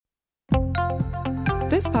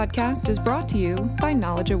This podcast is brought to you by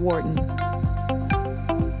Knowledge at Wharton.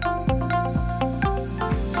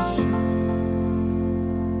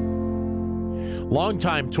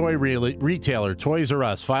 Longtime toy retailer Toys R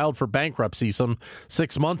Us filed for bankruptcy some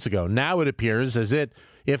 6 months ago. Now it appears as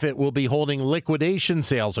if it will be holding liquidation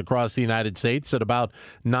sales across the United States at about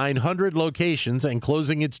 900 locations and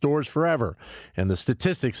closing its doors forever. And the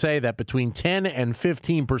statistics say that between 10 and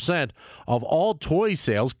 15% of all toy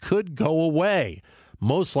sales could go away,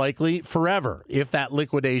 most likely forever, if that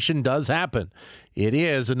liquidation does happen. It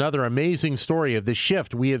is another amazing story of the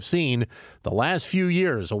shift we have seen the last few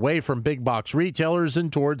years away from big box retailers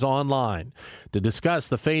and towards online. To discuss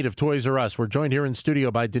the fate of Toys R Us, we're joined here in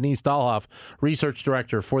studio by Denise Dahlhoff, Research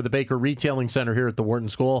Director for the Baker Retailing Center here at the Wharton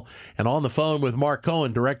School, and on the phone with Mark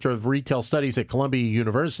Cohen, Director of Retail Studies at Columbia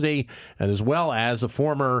University, and as well as a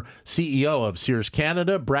former CEO of Sears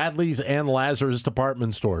Canada, Bradley's, and Lazarus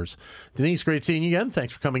department stores. Denise, great seeing you again.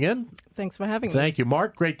 Thanks for coming in. Thanks for having me. Thank you.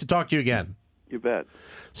 Mark, great to talk to you again. You bet.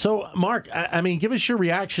 So, Mark, I mean, give us your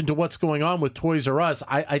reaction to what's going on with Toys R Us.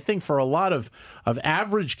 I think for a lot of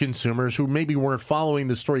average consumers who maybe weren't following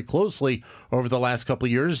the story closely over the last couple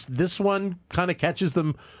of years, this one kind of catches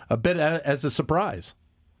them a bit as a surprise.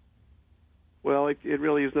 Well, it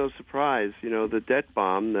really is no surprise. You know, the debt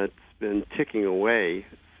bomb that's been ticking away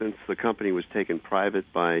since the company was taken private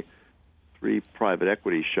by 3 private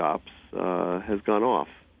equity shops has gone off.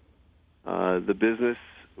 The business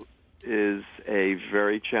is a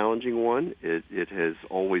very challenging one. It has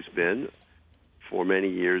always been. For many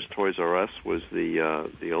years, Toys R Us was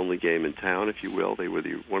the only game in town, if you will. They were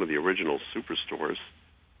one of the original superstores.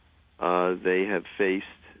 They have faced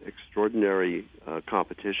extraordinary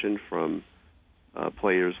competition from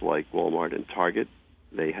players like Walmart and Target.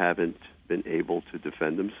 They haven't been able to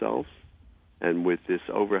defend themselves. And with this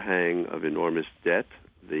overhang of enormous debt,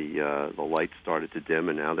 the lights started to dim,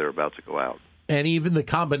 and now they're about to go out. And even the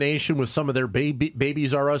combination with some of their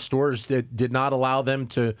Babies R Us stores did not allow them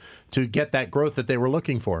to get that growth that they were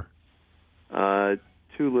looking for. Too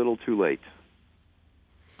little, too late.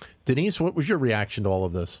 Denise, what was your reaction to all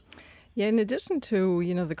of this? Yeah, in addition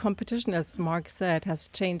to, the competition, as Mark said, has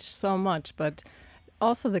changed so much, but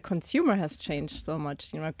also the consumer has changed so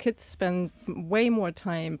much. Kids spend way more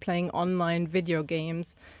time playing online video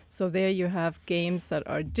games. So there you have games that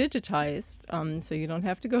are digitized, so you don't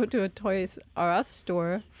have to go to a Toys R Us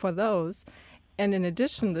store for those. And in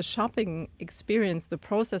addition, the shopping experience, the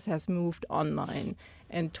process has moved online.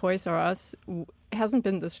 And Toys R Us hasn't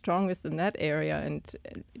been the strongest in that area. And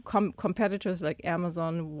competitors like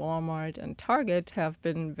Amazon, Walmart, and Target have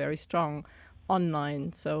been very strong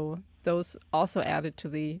online. So those also added to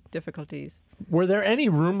the difficulties. Were there any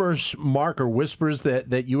rumors, Mark, or whispers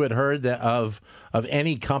that you had heard of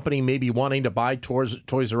any company maybe wanting to buy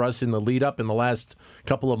Toys R Us in the lead up in the last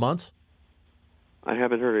couple of months? I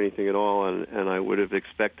haven't heard anything at all, and I would have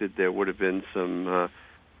expected there would have been some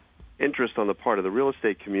interest on the part of the real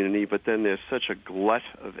estate community, but then there's such a glut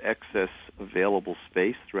of excess available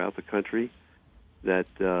space throughout the country that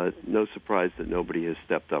no surprise that nobody has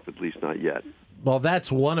stepped up, at least not yet. Well,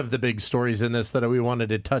 that's one of the big stories in this that we wanted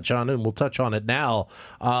to touch on, and we'll touch on it now.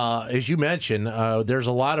 As you mentioned, there's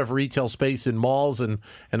a lot of retail space in malls and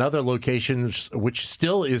other locations which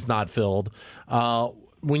still is not filled.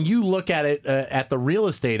 When you look at it, at the real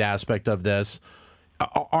estate aspect of this,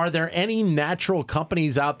 are there any natural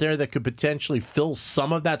companies out there that could potentially fill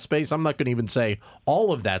some of that space? I'm not going to even say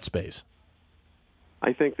all of that space.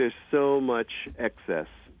 I think there's so much excess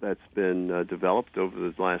that's been developed over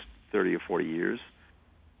the last 30 or 40 years,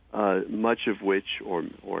 much of which, or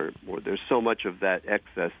there's so much of that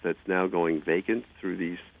excess that's now going vacant through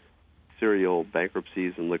these serial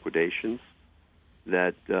bankruptcies and liquidations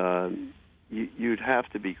that you'd have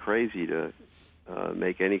to be crazy to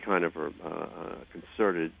make any kind of a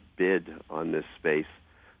concerted bid on this space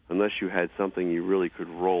unless you had something you really could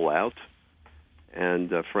roll out. And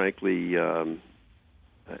frankly,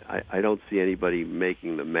 I don't see anybody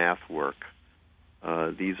making the math work.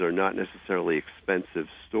 These are not necessarily expensive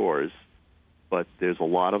stores, but there's a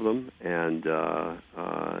lot of them, and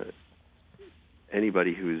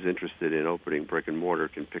anybody who's interested in opening brick and mortar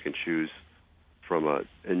can pick and choose from an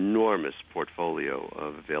enormous portfolio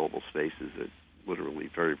of available spaces at literally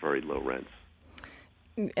very, very low rents.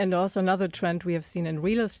 And also another trend we have seen in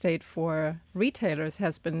real estate for retailers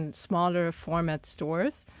has been smaller format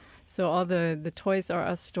stores. So all the Toys R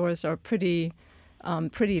Us stores are pretty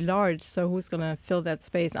large, so who's going to fill that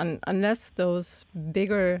space? Unless those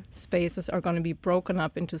bigger spaces are going to be broken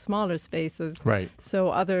up into smaller spaces. Right. So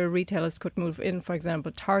other retailers could move in. For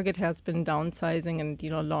example, Target has been downsizing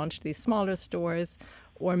and launched these smaller stores.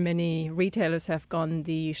 or many retailers have gone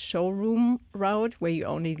the showroom route, where you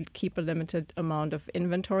only keep a limited amount of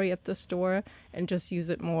inventory at the store and just use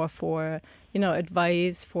it more for,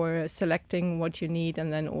 advice, for selecting what you need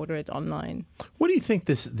and then order it online. What do you think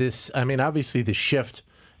this? I mean, obviously the shift,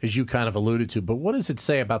 as you kind of alluded to, but what does it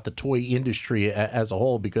say about the toy industry as a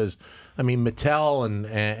whole? Because, I mean, Mattel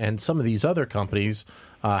and some of these other companies,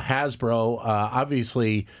 Hasbro,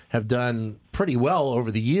 obviously have done pretty well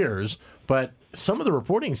over the years, but some of the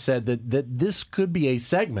reporting said that this could be a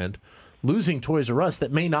segment, losing Toys R Us,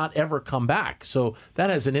 that may not ever come back. So that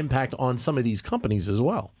has an impact on some of these companies as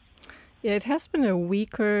well. Yeah, it has been a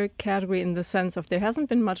weaker category in the sense of there hasn't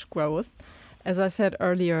been much growth. As I said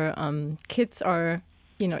earlier, kids are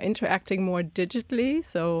interacting more digitally,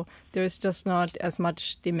 so there's just not as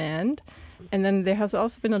much demand. And then there has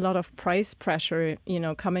also been a lot of price pressure,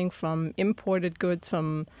 coming from imported goods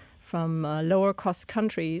from lower cost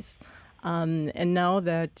countries. And now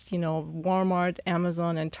that, Walmart,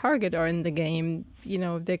 Amazon, and Target are in the game,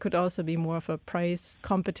 there could also be more of a price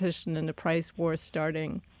competition and a price war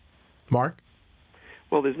starting. Mark?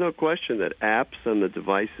 Well, there's no question that apps and the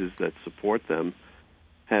devices that support them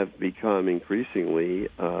have become increasingly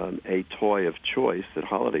a toy of choice at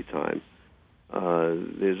holiday time.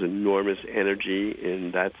 There's enormous energy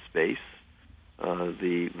in that space.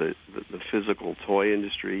 The physical toy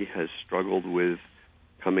industry has struggled with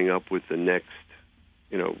coming up with the next,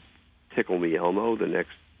 Tickle Me Elmo, the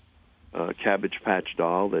next Cabbage Patch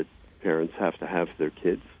doll that parents have to have for their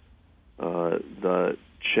kids. The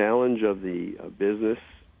challenge of the business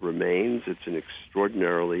remains. It's an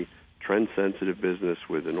extraordinarily trend-sensitive business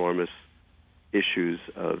with enormous issues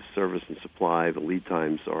of service and supply. The lead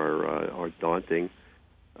times are daunting.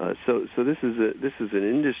 So this is an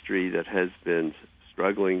industry that has been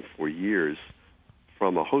struggling for years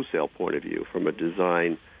from a wholesale point of view, from a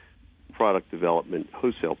design, product development,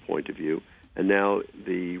 wholesale point of view. And now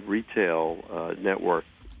the retail network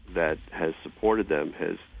that has supported them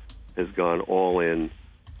has gone all in,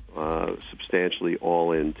 substantially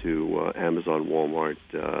all into Amazon, Walmart,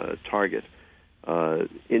 Target.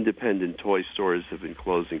 Independent toy stores have been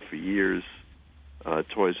closing for years.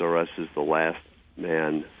 Toys R Us is the last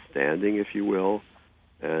man standing, if you will.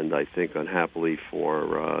 And I think, unhappily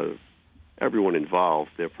for everyone involved,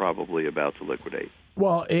 they're probably about to liquidate.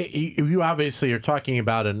 Well, you obviously are talking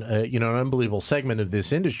about an unbelievable segment of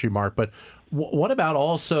this industry, Mark. But what about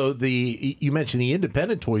also you mentioned the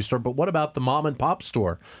independent toy store, but what about the mom and pop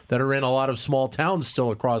store that are in a lot of small towns still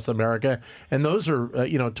across America? And those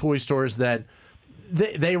are toy stores that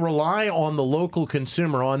they rely on the local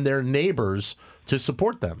consumer, on their neighbors, to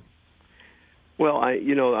support them. Well,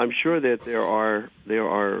 I'm sure that there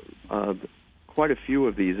are quite a few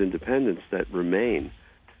of these independents that remain.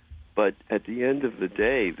 But at the end of the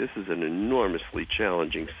day, this is an enormously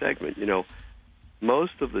challenging segment.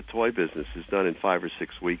 Most of the toy business is done in 5 or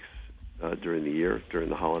 6 weeks during the year, during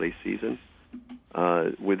the holiday season.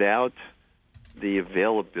 Without the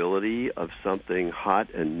availability of something hot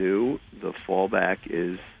and new, the fallback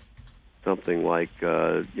is something like,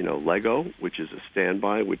 Lego, which is a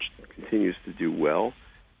standby, which continues to do well,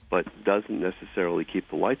 but doesn't necessarily keep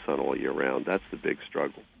the lights on all year round. That's the big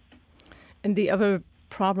struggle. And the other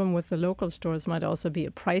problem with the local stores might also be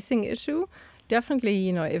a pricing issue. Definitely,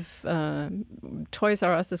 if Toys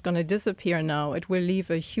R Us is going to disappear now, it will leave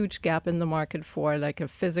a huge gap in the market for like a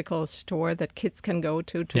physical store that kids can go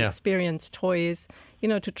to experience toys,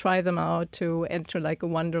 to try them out, to enter like a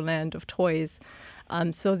wonderland of toys.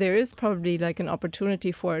 So there is probably like an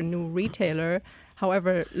opportunity for a new retailer.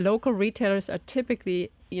 However, local retailers are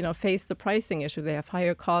typically, face the pricing issue. They have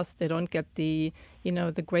higher costs. They don't get the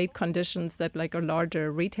great conditions that like a larger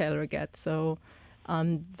retailer gets. So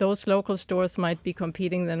those local stores might be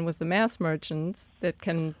competing then with the mass merchants that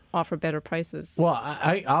can offer better prices. Well,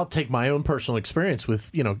 I'll take my own personal experience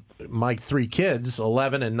with, my 3 kids,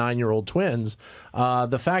 11 and 9-year-old twins.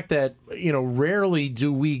 The fact that, rarely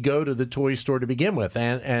do we go to the toy store to begin with.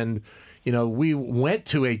 And we went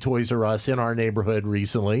to a Toys R Us in our neighborhood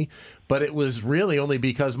recently, but it was really only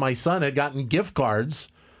because my son had gotten gift cards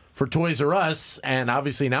for Toys R Us, and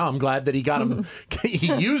obviously now I'm glad that he got them.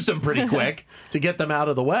 He used them pretty quick to get them out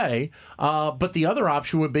of the way. But the other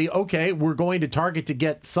option would be, okay, we're going to Target to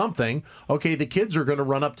get something. Okay, the kids are going to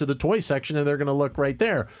run up to the toy section and they're going to look right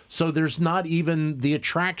there. So there's not even the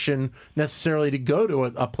attraction necessarily to go to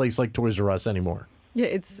a place like Toys R Us anymore. Yeah,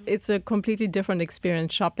 it's a completely different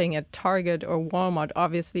experience shopping at Target or Walmart.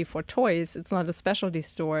 Obviously, for toys, it's not a specialty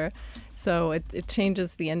store, so it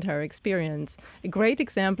changes the entire experience. A great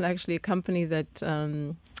example, actually, a company that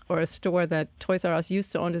or a store that Toys R Us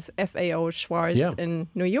used to own is FAO Schwarz in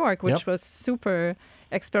New York, which was super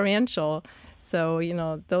experiential. So,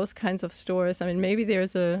 those kinds of stores, I mean, maybe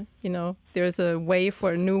there's a way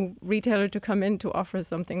for a new retailer to come in to offer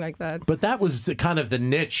something like that. But that was kind of the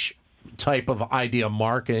niche type of idea,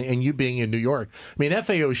 Mark, and you being in New York. I mean,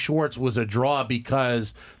 FAO Schwarz was a draw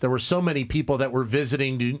because there were so many people that were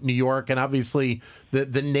visiting New York, and obviously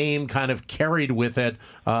the name kind of carried with it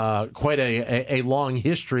quite a long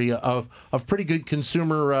history of pretty good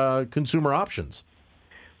consumer options.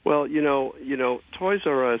 Well, Toys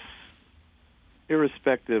R Us,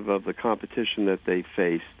 irrespective of the competition that they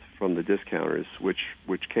faced from the discounters, which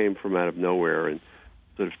came from out of nowhere and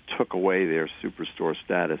sort of took away their superstore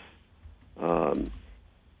status,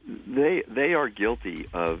 they are guilty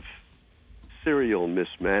of serial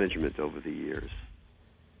mismanagement over the years.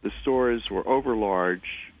 The stores were overlarge.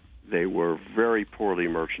 They were very poorly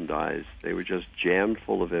merchandised. They were just jammed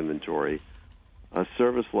full of inventory.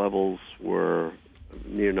 Service levels were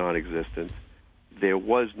near non-existent. There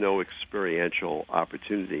was no experiential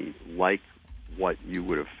opportunity like what you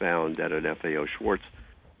would have found at an FAO Schwarz,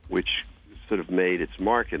 which sort of made its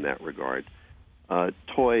mark in that regard.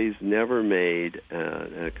 Toys never made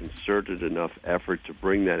a concerted enough effort to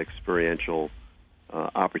bring that experiential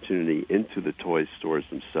opportunity into the toy stores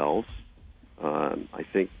themselves. I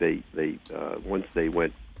think they once they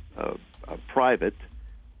went private,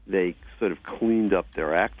 they sort of cleaned up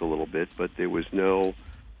their act a little bit, but there was no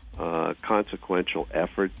consequential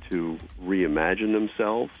effort to reimagine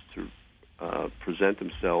themselves, to present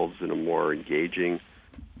themselves in a more engaging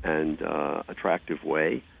and attractive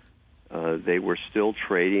way. They were still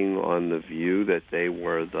trading on the view that they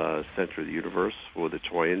were the center of the universe for the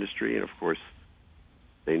toy industry, and of course,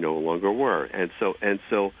 they no longer were. And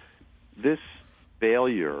so this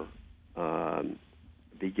failure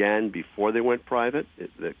began before they went private.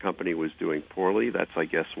 The company was doing poorly. That's, I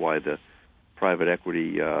guess, why the private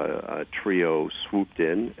equity trio swooped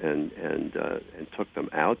in and took them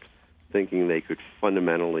out, thinking they could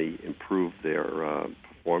fundamentally improve their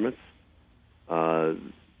performance.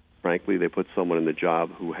 Frankly, they put someone in the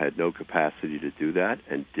job who had no capacity to do that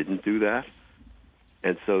and didn't do that.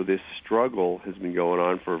 And so this struggle has been going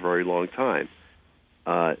on for a very long time.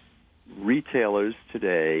 Retailers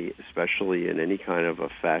today, especially in any kind of a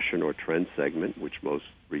fashion or trend segment, which most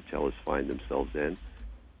retailers find themselves in,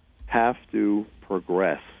 have to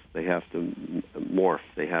progress. They have to morph.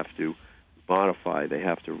 They have to modify. They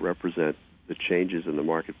have to represent the changes in the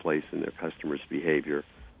marketplace and their customers' behavior.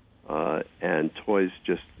 And toys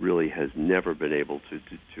just really has never been able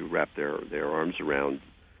to wrap their arms around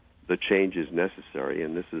the changes necessary,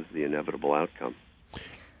 and this is the inevitable outcome.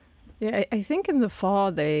 Yeah, I think in the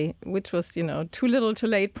fall which was, too little too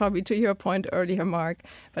late, probably to your point earlier, Mark,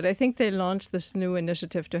 but I think they launched this new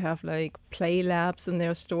initiative to have like play labs in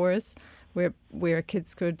their stores where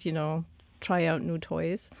kids could, try out new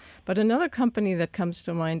toys. But another company that comes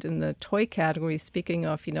to mind in the toy category, speaking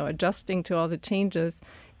of, adjusting to all the changes,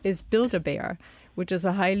 is Build-A-Bear, which is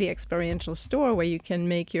a highly experiential store where you can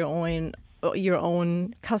make your own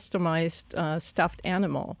customized stuffed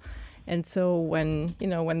animal. And so when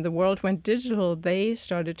the world went digital, they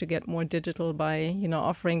started to get more digital by,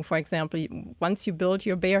 offering, for example, once you build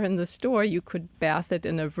your bear in the store, you could bath it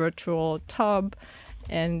in a virtual tub.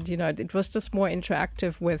 And, it was just more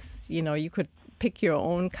interactive with, you could pick your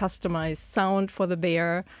own customized sound for the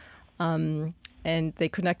bear. And they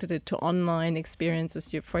connected it to online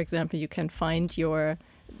experiences. For example, you can find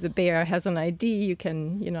the bear has an ID. You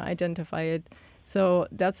can, identify it. So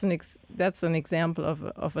that's an example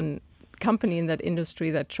of a company in that industry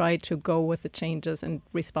that tried to go with the changes and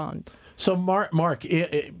respond. So, Mark,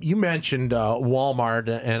 you mentioned Walmart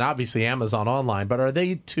and obviously Amazon online, but are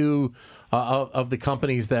they two of the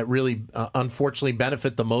companies that really, unfortunately,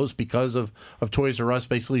 benefit the most because of Toys R Us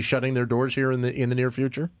basically shutting their doors here in the near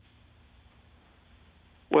future?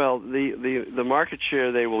 Well, the market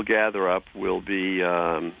share they will gather up will be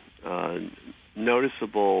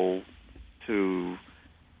noticeable to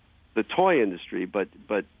the toy industry, but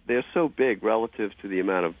they're so big relative to the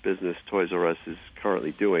amount of business Toys R Us is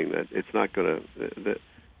currently doing that it's not going to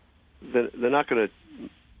they're not going to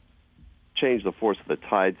change the force of the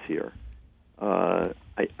tides here.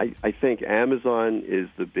 I think Amazon is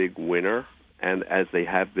the big winner, and as they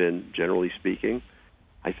have been generally speaking.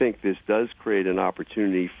 I think this does create an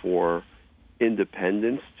opportunity for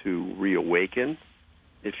independence to reawaken,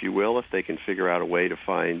 if you will, if they can figure out a way to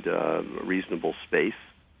find a reasonable space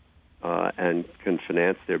and can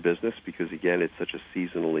finance their business, because, again, it's such a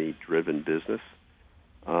seasonally driven business.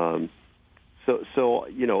 So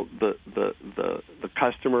the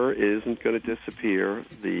customer isn't going to disappear.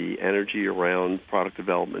 The energy around product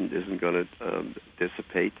development isn't going to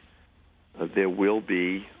dissipate. there will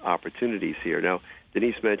be opportunities here. Now,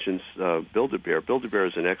 Denise mentions Build-A-Bear. Build-A-Bear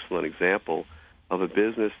is an excellent example of a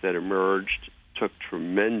business that emerged, took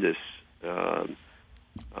tremendous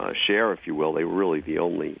share, if you will. They were really the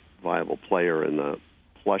only viable player in the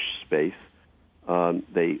plush space.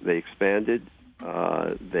 They expanded.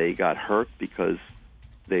 They got hurt because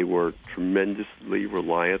they were tremendously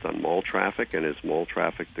reliant on mall traffic, and as mall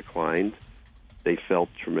traffic declined, they felt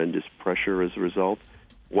tremendous pressure as a result.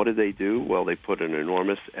 What did they do? Well, they put an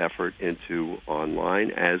enormous effort into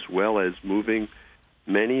online, as well as moving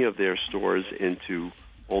many of their stores into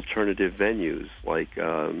alternative venues like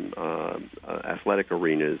athletic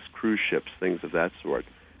arenas, cruise ships, things of that sort.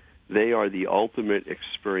 They are the ultimate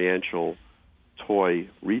experiential toy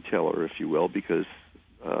retailer, if you will, because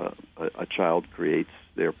a child creates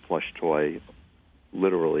their plush toy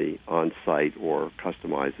literally on site or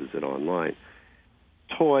customizes it online.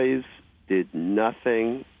 Toys did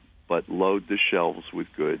nothing but load the shelves with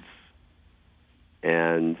goods,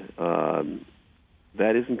 and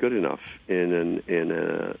that isn't good enough in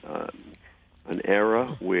an era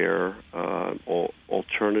where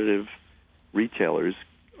alternative retailers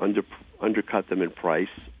undercut them in price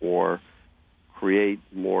or create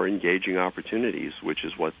more engaging opportunities, which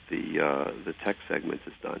is what the tech segment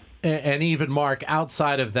has done. And even, Mark,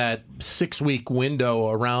 outside of that 6-week window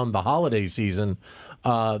around the holiday season,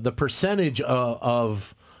 the percentage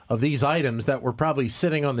of these items that were probably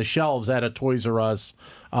sitting on the shelves at a Toys R Us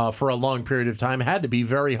for a long period of time had to be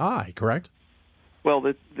very high, correct? Well,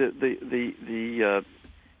 the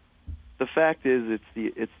fact is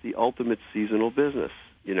it's the ultimate seasonal business.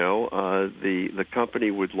 You know, the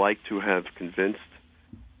company would like to have convinced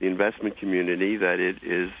the investment community that it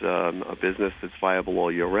is a business that's viable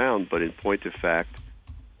all year round, but in point of fact,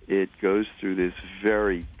 it goes through this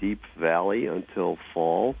very deep valley until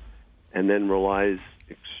fall, and then relies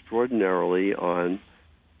extraordinarily on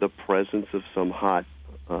the presence of some hot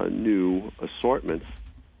new assortments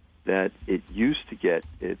that it used to get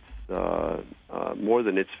its more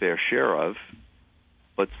than its fair share of,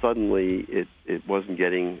 but suddenly it wasn't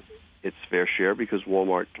getting its fair share because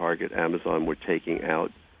Walmart, Target, Amazon were taking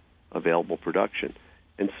out available production.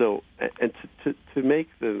 And so, and to make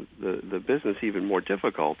the business even more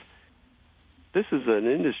difficult, this is an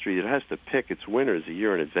industry that has to pick its winners a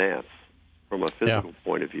year in advance from a physical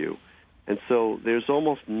point of view. And so there's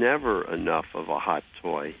almost never enough of a hot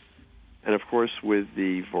toy. And, of course, with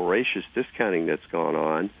the voracious discounting that's gone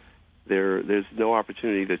on, there's no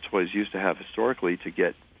opportunity that toys used to have historically to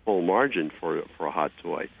get full margin for a hot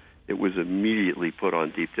toy. It was immediately put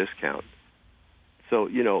on deep discount. So,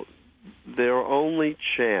 you know, their only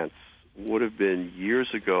chance would have been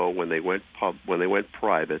years ago when they went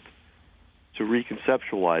private to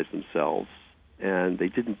reconceptualize themselves, and they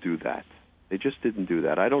didn't do that. They just didn't do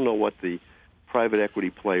that. I don't know what the private equity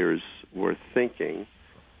players were thinking.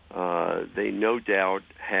 They no doubt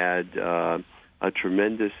had a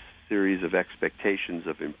tremendous series of expectations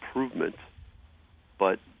of improvement,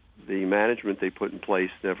 but the management they put in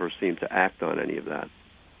place never seemed to act on any of that.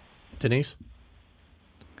 Denise?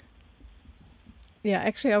 Yeah,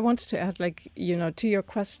 actually, I wanted to add, to your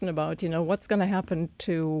question about, what's going to happen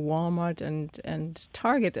to Walmart and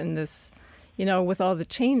Target in this, with all the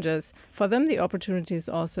changes. For them, the opportunity is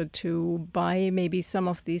also to buy maybe some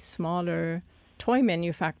of these smaller toy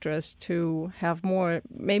manufacturers to have more,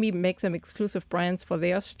 maybe make them exclusive brands for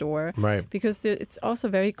their store. Right. Because it's also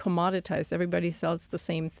very commoditized. Everybody sells the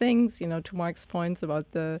same things, to Mark's points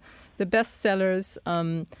about the best sellers.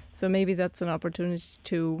 So maybe that's an opportunity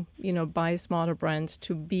to, buy smaller brands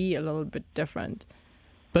to be a little bit different.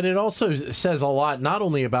 But it also says a lot, not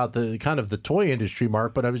only about the kind of the toy industry,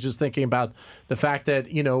 Mark, but I was just thinking about the fact that,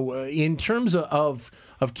 in terms of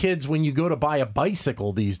kids, when you go to buy a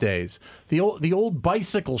bicycle these days, the old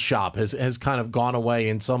bicycle shop has kind of gone away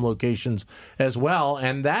in some locations as well,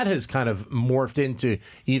 and that has kind of morphed into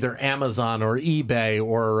either Amazon or eBay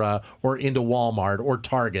or into Walmart or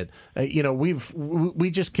Target.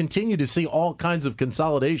 We just continue to see all kinds of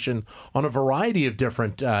consolidation on a variety of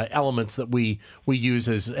different elements that we use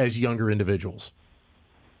as younger individuals.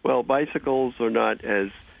 Well, bicycles are not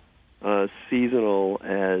as seasonal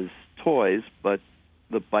as toys, but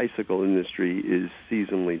the bicycle industry is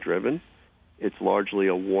seasonally driven. It's largely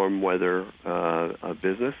a warm weather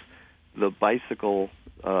business. The bicycle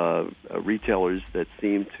retailers that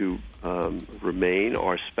seem to remain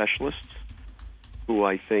are specialists who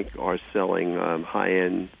I think are selling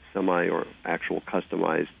high-end semi or actual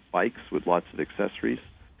customized bikes with lots of accessories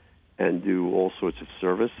and do all sorts of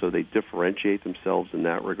service, so they differentiate themselves in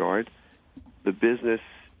that regard. The business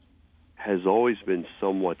has always been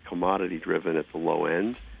somewhat commodity-driven at the low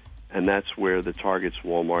end, And that's where the Targets,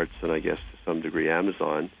 Walmarts, and I guess to some degree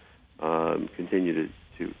Amazon continue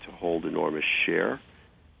to hold enormous share.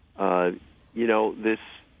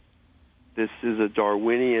 This is a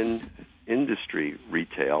Darwinian industry,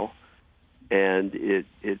 retail, and it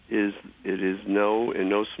is in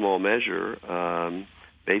no small measure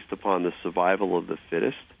based upon the survival of the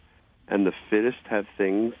fittest, and the fittest have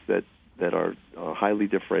things that are highly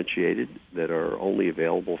differentiated, that are only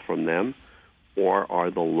available from them, or are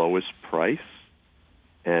the lowest price.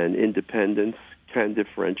 And independents can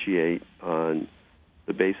differentiate on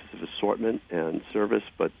the basis of assortment and service,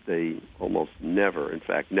 but they almost never, in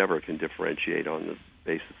fact, never can differentiate on the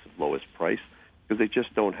basis of lowest price because they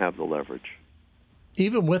just don't have the leverage.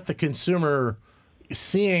 Even with the consumer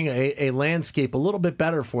seeing a landscape a little bit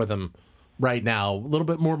better for them right now, a little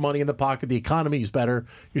bit more money in the pocket, the economy is better,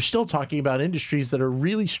 you're still talking about industries that are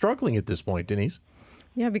really struggling at this point, Denise.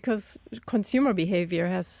 Yeah, because consumer behavior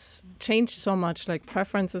has changed so much, like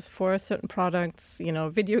preferences for certain products,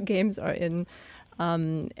 video games are in,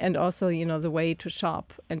 and also, the way to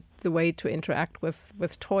shop and the way to interact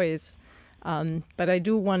with toys. But I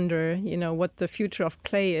do wonder, what the future of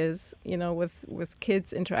play is, with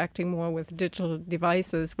kids interacting more with digital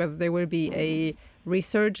devices, whether there will be a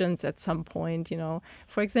resurgence at some point.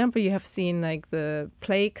 For example, you have seen like the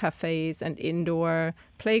play cafes and indoor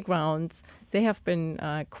playgrounds. They have been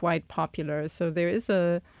quite popular. So there is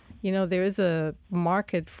a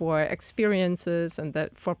market for experiences and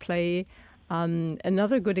that for play.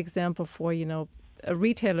 Another good example for, a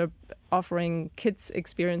retailer offering kids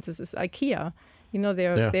experiences is IKEA.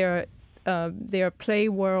 Their play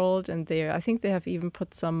world, and I think they have even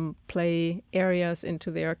put some play areas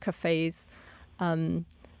into their cafes.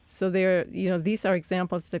 So these are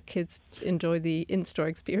examples that kids enjoy the in-store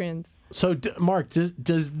experience. So, Mark,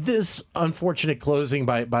 does this unfortunate closing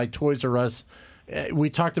by Toys R Us? We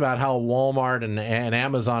talked about how Walmart and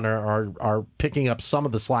Amazon are picking up some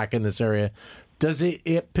of the slack in this area. Does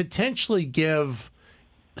it potentially give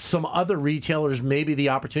some other retailers maybe the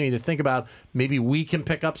opportunity to think about maybe we can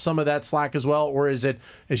pick up some of that slack as well? Or is it,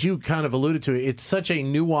 as you kind of alluded to, it's such a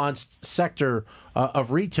nuanced sector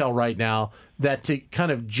of retail right now that to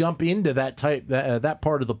kind of jump into that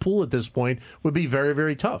part of the pool at this point would be very,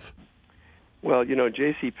 very tough? Well,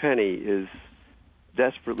 JCPenney is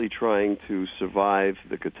desperately trying to survive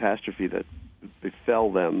the catastrophe that befell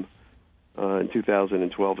them in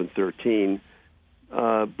 2012 and 13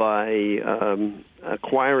 by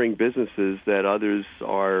acquiring businesses that others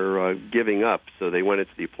are giving up. So they went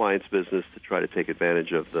into the appliance business to try to take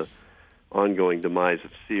advantage of the ongoing demise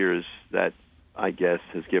of Sears. That, I guess,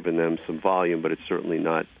 has given them some volume, but it's certainly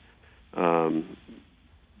not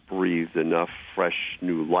breathed enough fresh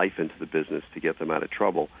new life into the business to get them out of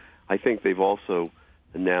trouble. I think they've also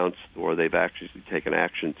announced, or they've actually taken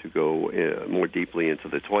action to go more deeply into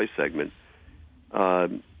the toy segment.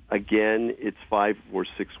 Again, it's 5 or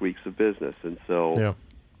 6 weeks of business, and so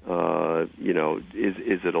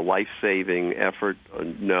is it a life-saving effort?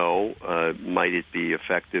 No. Might it be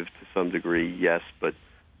effective to some degree? Yes, but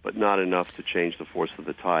not enough to change the force of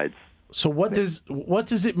the tides. So what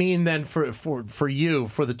does it mean then for you,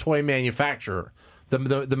 for the toy manufacturer, the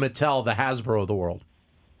Mattel, the Hasbro of the world?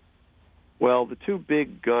 Well, the two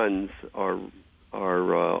big guns are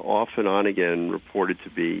off and on again reported to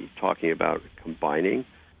be talking about combining.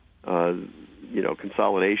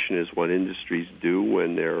 Consolidation is what industries do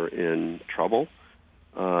when they're in trouble.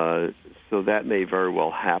 So that may very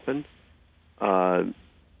well happen.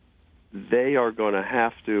 They are going to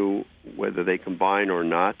have to, whether they combine or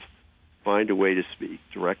not, find a way to speak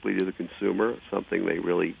directly to the consumer, something they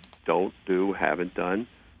really haven't done.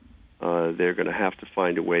 They're going to have to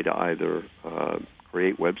find a way to either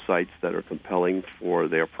create websites that are compelling for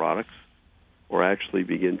their products, or actually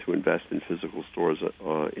begin to invest in physical stores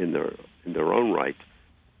in their own right.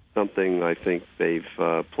 Something I think they've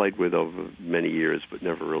played with over many years, but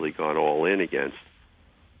never really gone all in against.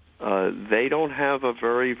 They don't have a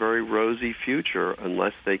very, very rosy future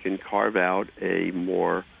unless they can carve out a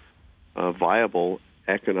more viable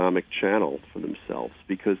economic channel for themselves,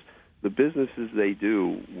 because the businesses they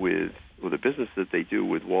do with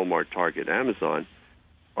Walmart, Target, Amazon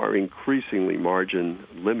are increasingly margin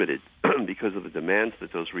limited because of the demands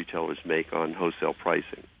that those retailers make on wholesale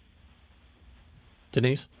pricing.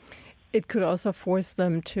 Denise? It could also force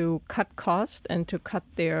them to cut cost and to cut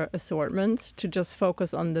their assortments, to just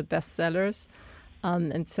focus on the best sellers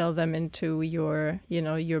and sell them into your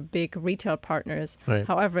big retail partners. Right.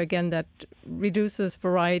 However, again, that reduces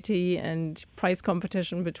variety and price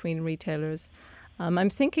competition between retailers.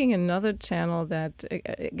 I'm thinking another channel that,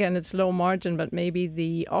 again, it's low margin, but maybe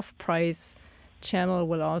the off-price channel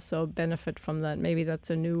will also benefit from that. Maybe that's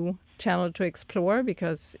a new channel to explore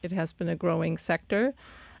because it has been a growing sector,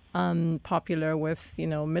 popular with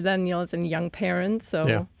millennials and young parents.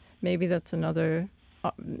 So maybe that's another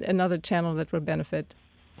channel that will benefit.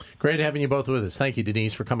 Great having you both with us. Thank you,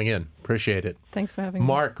 Denise, for coming in. Appreciate it. Thanks for having me.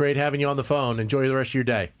 Mark, great having you on the phone. Enjoy the rest of your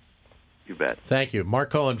day. You bet. Thank you.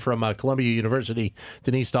 Mark Cohen from Columbia University.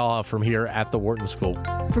 Denise Dahlhoff from here at the Wharton School.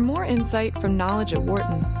 For more insight from Knowledge at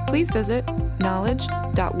Wharton, please visit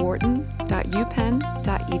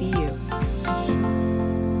knowledge.wharton.upenn.edu.